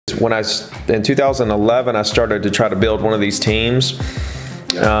In 2011, I started to try to build one of these teams.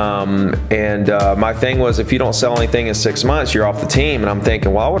 My thing was, if you don't sell anything in 6 months, you're off the team. And I'm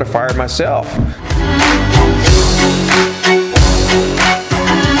thinking, well, I would have fired myself.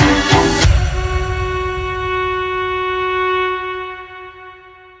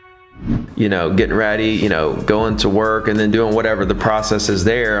 You know, getting ready, you know, going to work and then doing whatever the process is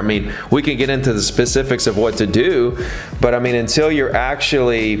there. I mean, we can get into the specifics of what to do, but I mean, until you're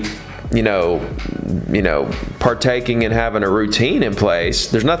actually, you know, partaking and having a routine in place,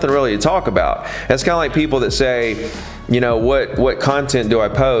 there's nothing really to talk about. It's kind of like people that say, you know, what content do I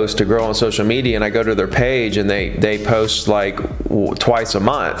post to grow on social media? And I go to their page and they post like twice a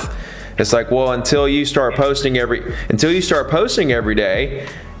month. It's like, well, until you start posting every day,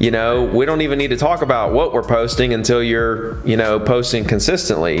 you know, we don't even need to talk about what we're posting until you're, you know, posting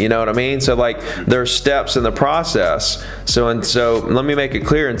consistently. You know what I mean? So like, there's steps in the process. So let me make it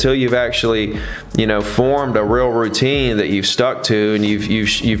clear, until you've actually, you know, formed a real routine that you've stuck to, and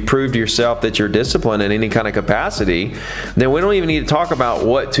you've proved yourself that you're disciplined in any kind of capacity, then we don't even need to talk about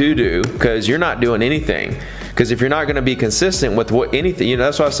what to do, because you're not doing anything. Because if you're not going to be consistent with anything, you know,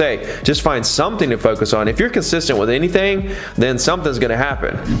 that's why I say, just find something to focus on. If you're consistent with anything, then something's going to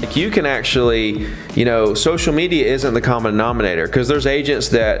happen. Like, you can actually, you know, social media isn't the common denominator, because there's agents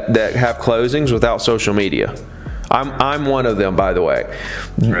that have closings without social media. I'm one of them, by the way.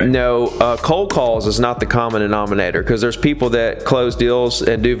 Right. No, cold calls is not the common denominator, because there's people that close deals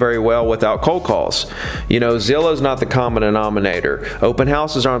and do very well without cold calls. You know, Zillow's not the common denominator. Open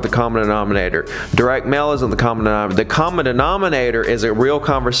houses aren't the common denominator. Direct mail isn't the common denominator. The common denominator is a real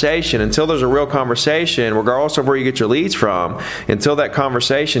conversation. Until there's a real conversation, regardless of where you get your leads from, until that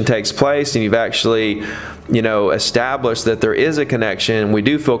conversation takes place and you've actually, you know, established that there is a connection, we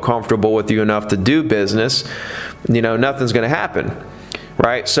do feel comfortable with you enough to do business, you know, nothing's going to happen,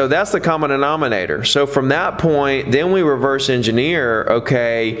 right? So that's the common denominator. So from that point, then we reverse engineer,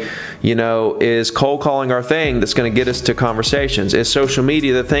 okay, you know, is cold calling our thing that's going to get us to conversations? Is social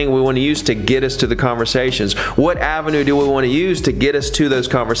media the thing we want to use to get us to the conversations? What avenue do we want to use to get us to those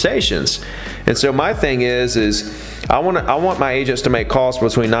conversations? And so my thing is I want my agents to make calls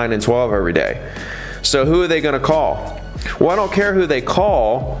between 9 and 12 every day. So who are they going to call? Well, I don't care who they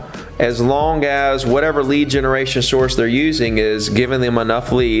call, as long as whatever lead generation source they're using is giving them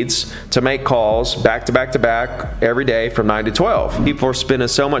enough leads to make calls back to back to back every day from 9 to 12. People are spending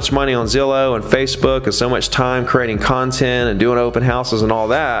so much money on Zillow and Facebook and so much time creating content and doing open houses and all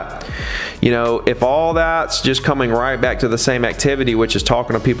that. You know, if all that's just coming right back to the same activity, which is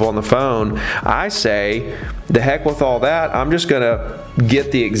talking to people on the phone, I say, the heck with all that. I'm just going to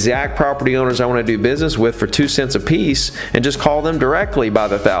get the exact property owners I want to do business with for 2 cents a piece and just call them directly by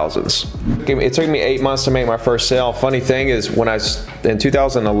the thousands. It took me 8 months to make my first sale. Funny thing is, in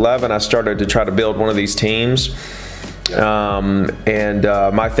 2011, I started to try to build one of these teams.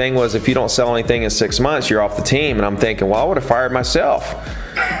 My thing was, if you don't sell anything in 6 months, you're off the team. And I'm thinking, well, I would have fired myself,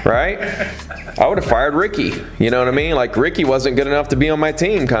 right? I would have fired Ricky. You know what I mean? Like, Ricky wasn't good enough to be on my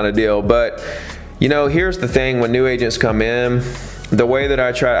team kind of deal. But, you know, here's the thing. When new agents come in, the way that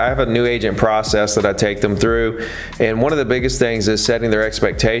I have a new agent process that I take them through, and one of the biggest things is setting their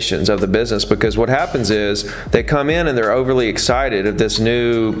expectations of the business, because what happens is they come in and they're overly excited of this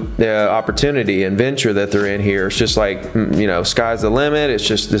new opportunity and venture that they're in here. It's just like, you know, sky's the limit. It's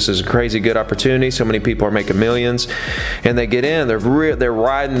just, this is a crazy good opportunity. So many people are making millions, and they get in, they're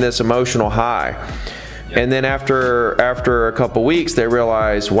riding this emotional high. And then after a couple weeks, they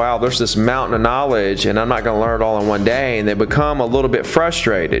realize, wow, there's this mountain of knowledge, and I'm not going to learn it all in one day. And they become a little bit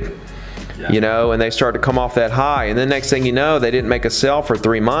frustrated, you know, and they start to come off that high. And then next thing you know, they didn't make a sale for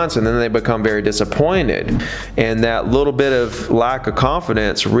 3 months, and then they become very disappointed. And that little bit of lack of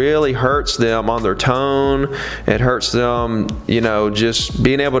confidence really hurts them on their tone. It hurts them, you know, just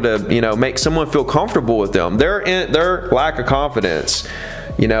being able to, you know, make someone feel comfortable with them. Their lack of confidence.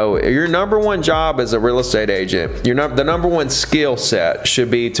 You know, your number one job as a real estate agent, the number one skill set should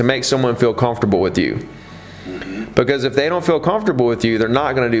be to make someone feel comfortable with you. Because if they don't feel comfortable with you, they're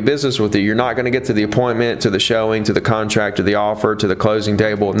not going to do business with you. You're not going to get to the appointment, to the showing, to the contract, to the offer, to the closing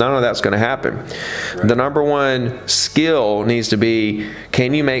table. None of that's going to happen. Right. The number one skill needs to be,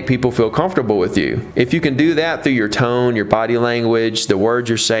 can you make people feel comfortable with you? If you can do that through your tone, your body language, the words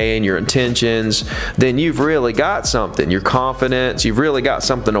you're saying, your intentions, then you've really got something. Your confidence, you've really got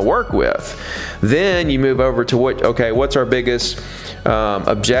something to work with. Then you move over to what's our biggest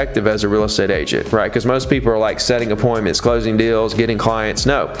objective as a real estate agent, right? Because most people are like setting appointments, closing deals, getting clients.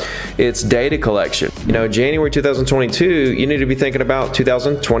 No, it's data collection. You know, January 2022, you need to be thinking about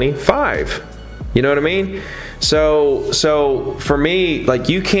 2025. You know what I mean? So for me, like,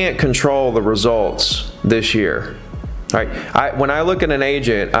 you can't control the results this year. Right? When I look at an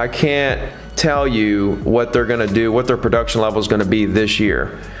agent, I can't tell you what they're going to do, what their production level is going to be this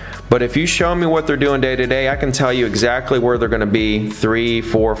year. But if you show me what they're doing day to day, I can tell you exactly where they're going to be 3,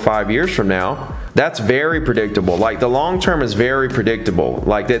 4, 5 years from now. That's very predictable. Like, the long term is very predictable.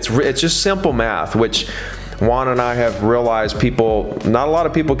 Like, it's just simple math, which Juan and I have realized not a lot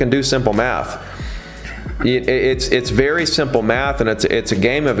of people can do simple math. It's very simple math, and it's a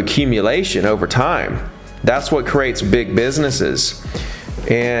game of accumulation over time. That's what creates big businesses.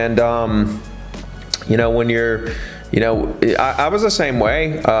 And you know, when you're, you know, I was the same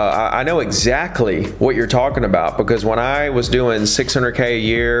way. I know exactly what you're talking about, because when I was doing 600K a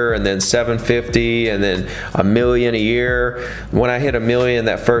year, and then 750, and then $1 million a year, when I hit $1 million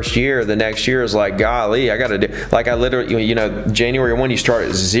that first year, the next year is like, golly, I got to do, like, I literally, you know, January 1, you start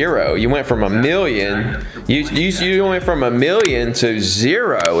at 0. You went from $1 million, you went from $1 million to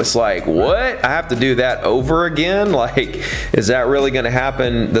 0. It's like, what? I have to do that over again? Like, is that really going to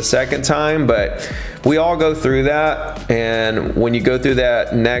happen the second time? But we all go through that, and when you go through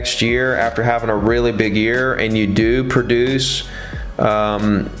that next year after having a really big year, and you do produce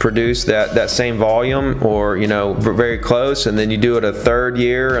that same volume, or, you know, very close, and then you do it a third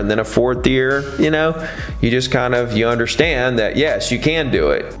year and then a fourth year, you know, you just kind of, you understand that yes, you can do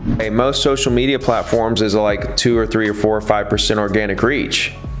it. Okay, most social media platforms is like 2 or 3 or 4 or 5% organic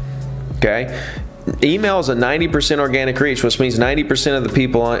reach. Okay. Email is a 90% organic reach, which means 90% of the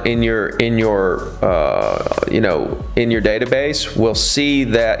people in your you know, in your database will see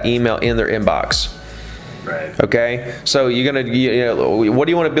that email in their inbox. Right. Okay, so you're gonna, you know, what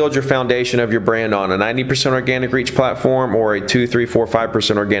do you want to build your foundation of your brand on? A 90% organic reach platform, or a 2, 3, 4,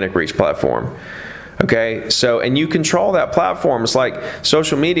 5% organic reach platform? Okay, so, and you control that platform. It's like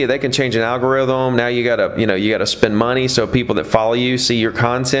social media, they can change an algorithm. Now you gotta, you know, you gotta spend money so people that follow you see your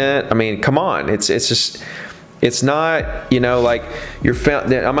content. I mean, come on, it's just, it's not, you know, like,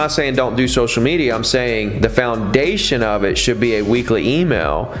 I'm not saying don't do social media. I'm saying the foundation of it should be a weekly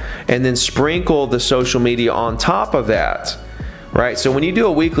email, and then sprinkle the social media on top of that. Right, so when you do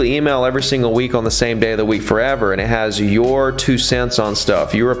a weekly email every single week on the same day of the week forever, and it has your 2 cents on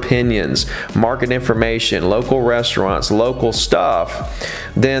stuff, your opinions, market information, local restaurants, local stuff,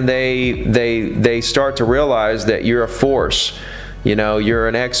 then they start to realize that you're a force. You know, you're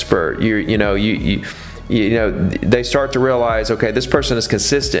an expert. You know, they start to realize, okay, this person is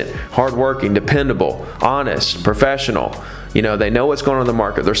consistent, hardworking, dependable, honest, professional. You know, they know what's going on in the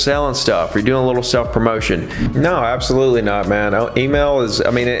market. They're selling stuff. You're doing a little self-promotion. No, absolutely not, man. Email is,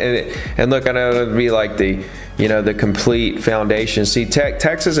 I mean, and look, I know it'd be like the, you know, the complete foundation. See,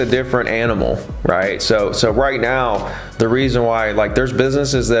 text is a different animal, right? So right now, the reason why, like, there's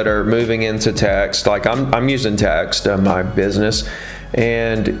businesses that are moving into text. Like, I'm using text in my business.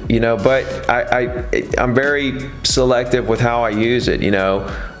 And, you know, but I'm very selective with how I use it, you know,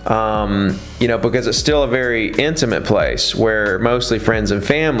 because it's still a very intimate place where mostly friends and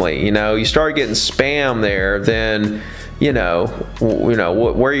family, you know, you start getting spam there, then, you know,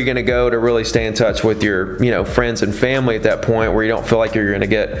 where are you going to go to really stay in touch with your, you know, friends and family at that point where you don't feel like you're going to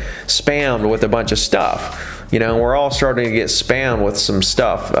get spammed with a bunch of stuff, you know, and we're all starting to get spammed with some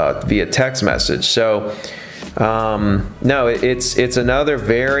stuff via text message. So, no, it's another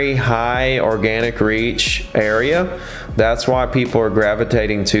very high organic reach area. That's why people are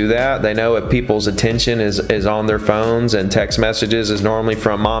gravitating to that. They know if people's attention is on their phones, and text messages is normally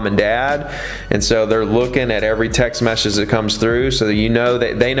from mom and dad, and so they're looking at every text message that comes through, so that you know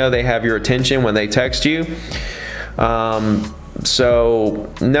that they know they have your attention when they text you.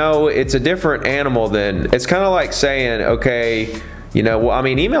 So no, it's a different animal than, it's kind of like saying, okay, you know, well, I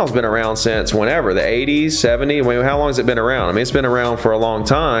mean, email's been around since whenever, the 80s, 70s. I mean, how long has it been around? I mean, it's been around for a long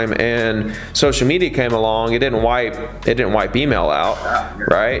time, and social media came along. It didn't wipe email out,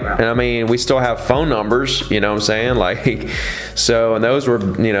 right? And I mean, we still have phone numbers, you know what I'm saying? Like, so, and those were,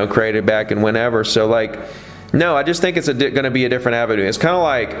 you know, created back in whenever. So, like, no, I just think it's going to be a different avenue. It's kind of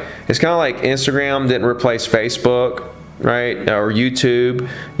like Instagram didn't replace Facebook, right, or YouTube,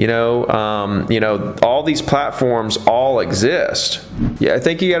 you know, all these platforms all exist. Yeah, I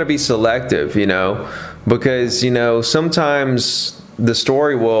think you got to be selective, you know, because, you know, sometimes the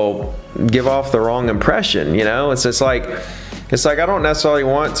story will give off the wrong impression, you know. It's like I don't necessarily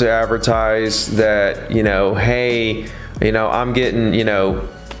want to advertise that, you know, hey, you know, I'm getting, you know,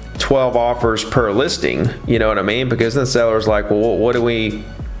 12 offers per listing, you know what I mean? Because then the seller's like, well, what do we,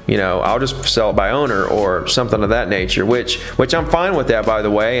 you know, I'll just sell it by owner or something of that nature, which I'm fine with that, by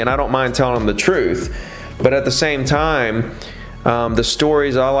the way, and I don't mind telling them the truth. But at the same time, The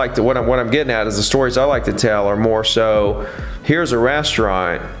stories I like to, what I'm getting at is the stories I like to tell are more so, here's a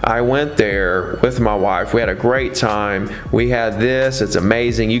restaurant, I went there with my wife, we had a great time, we had this, it's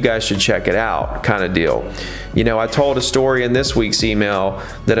amazing, you guys should check it out, kind of deal. You know, I told a story in this week's email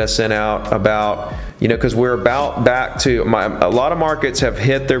that I sent out about, you know, because we're about back to, a lot of markets have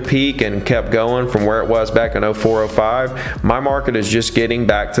hit their peak and kept going from where it was back in 04, 05. My market is just getting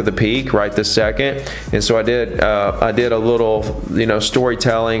back to the peak right this second. And so I did a little, you know,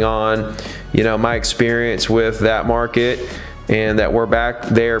 storytelling on, you know, my experience with that market, and that we're back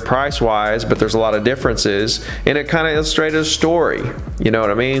there price-wise, but there's a lot of differences, and it kind of illustrated a story, you know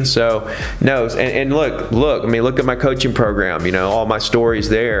what I mean? So, no, and look, I mean, look at my coaching program, you know, all my stories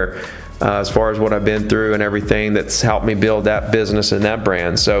there, as far as what I've been through and everything that's helped me build that business and that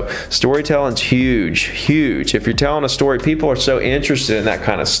brand. So storytelling's huge, huge. If you're telling a story, people are so interested in that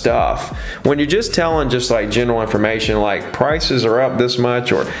kind of stuff. When you're just telling just like general information, like prices are up this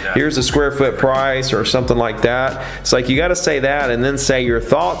much, or here's the square foot price, or something like that, it's like you got to say that and then say your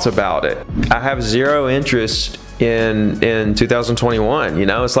thoughts about it. I have zero interest in 2021. You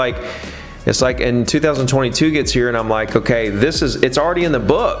know, it's like in 2022 gets here and I'm like, okay, it's already in the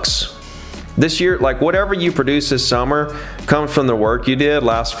books. This year, like whatever you produce this summer comes from the work you did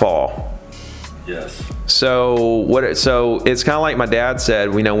last fall. Yes. So it's kind of like my dad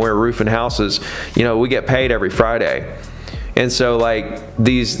said, you know, we're roofing houses, you know, we get paid every Friday. And so like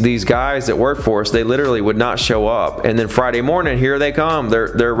these guys that work for us, they literally would not show up, and then Friday morning here they come.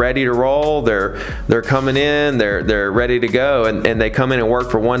 They're ready to roll. They're coming in. They're ready to go, and they come in and work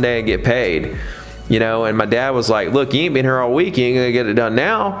for one day and get paid. You know, and my dad was like, "Look, you ain't been here all week. You ain't gonna get it done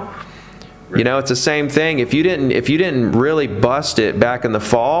now." You know, it's the same thing. If you didn't really bust it back in the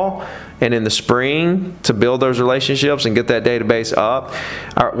fall and in the spring to build those relationships and get that database up,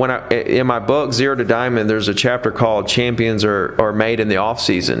 in my book Zero to Diamond, there's a chapter called Champions are made in the off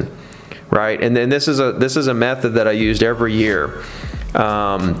season, right? And then this is a method that I used every year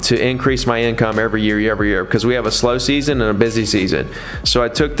to increase my income every year, because we have a slow season and a busy season. So I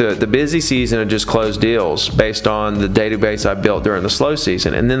took the busy season and just closed deals based on the database I built during the slow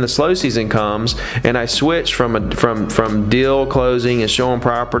season, and then the slow season comes and I switch from deal closing and showing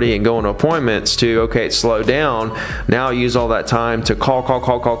property and going to appointments to, okay, it's slowed down. Now I use all that time to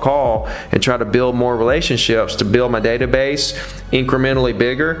call and try to build more relationships, to build my database incrementally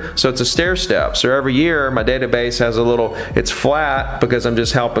bigger. So it's a stair step. So every year my database has it's flat because I'm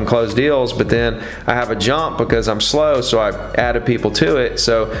just helping close deals, but then I have a jump because I'm slow, so I added people to it.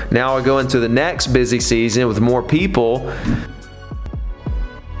 So now I go into the next busy season with more people,